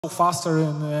faster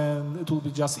and it will be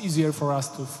just easier for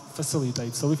us to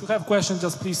facilitate. So if you have questions,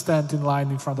 just please stand in line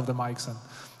in front of the mics and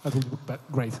that will be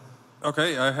great.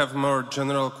 Okay, I have a more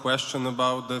general question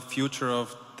about the future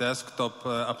of desktop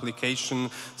application.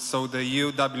 So the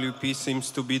UWP seems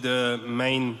to be the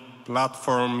main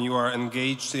platform you are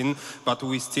engaged in, but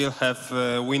we still have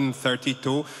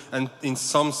Win32, and in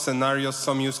some scenarios,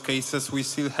 some use cases, we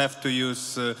still have to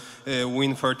use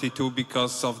Win32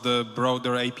 because of the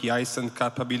broader APIs and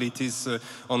capabilities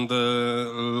on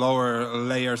the lower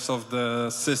layers of the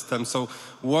system. So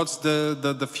what's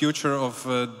the future of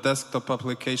desktop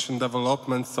application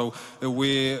development? So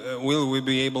will we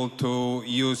be able to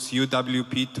use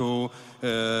UWP to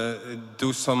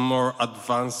do some more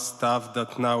advanced stuff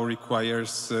that now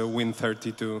requires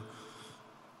Win32?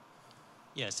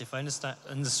 Yes, if I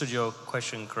understood your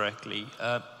question correctly,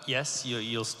 yes,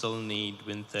 you'll still need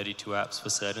Win32 apps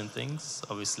for certain things,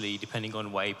 obviously depending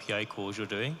on what API calls you're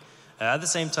doing. At the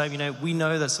same time, we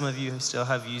know that some of you still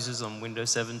have users on Windows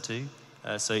 7 too,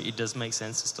 so it does make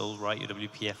sense to still write your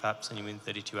WPF apps and your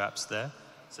Win32 apps there.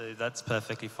 So that's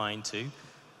perfectly fine too.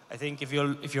 I think if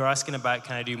you're asking about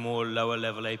can I do more lower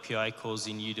level API calls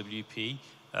in UWP,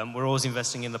 we're always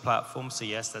investing in the platform, so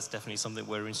yes, that's definitely something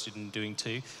we're interested in doing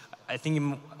too. I think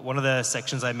in one of the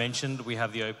sections I mentioned, we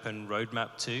have the open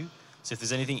roadmap too. So if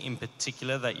there's anything in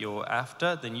particular that you're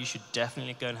after, then you should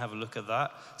definitely go and have a look at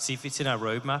that. See if it's in our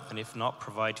roadmap, and if not,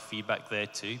 provide feedback there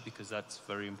too, because that's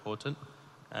very important.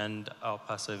 And I'll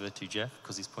pass over to Jeff,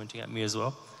 because he's pointing at me as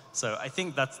well. So I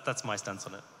think that's my stance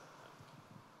on it.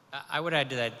 I would add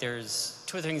to that, there's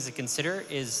two other things to consider.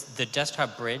 Is the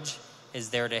desktop bridge is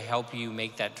there to help you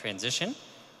make that transition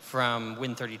from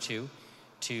Win32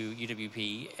 to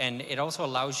UWP, and it also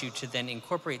allows you to then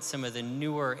incorporate some of the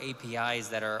newer APIs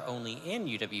that are only in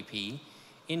UWP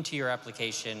into your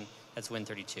application that's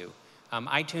Win32.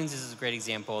 iTunes is a great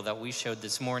example that we showed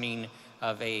this morning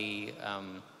of a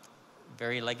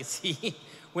very legacy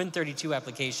Win32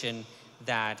 application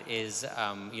that is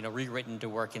rewritten to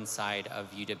work inside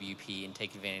of UWP and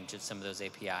take advantage of some of those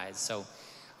APIs. So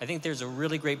I think there's a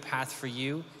really great path for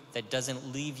you that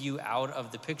doesn't leave you out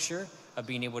of the picture of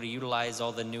being able to utilize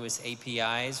all the newest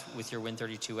APIs with your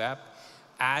Win32 app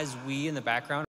as we in the background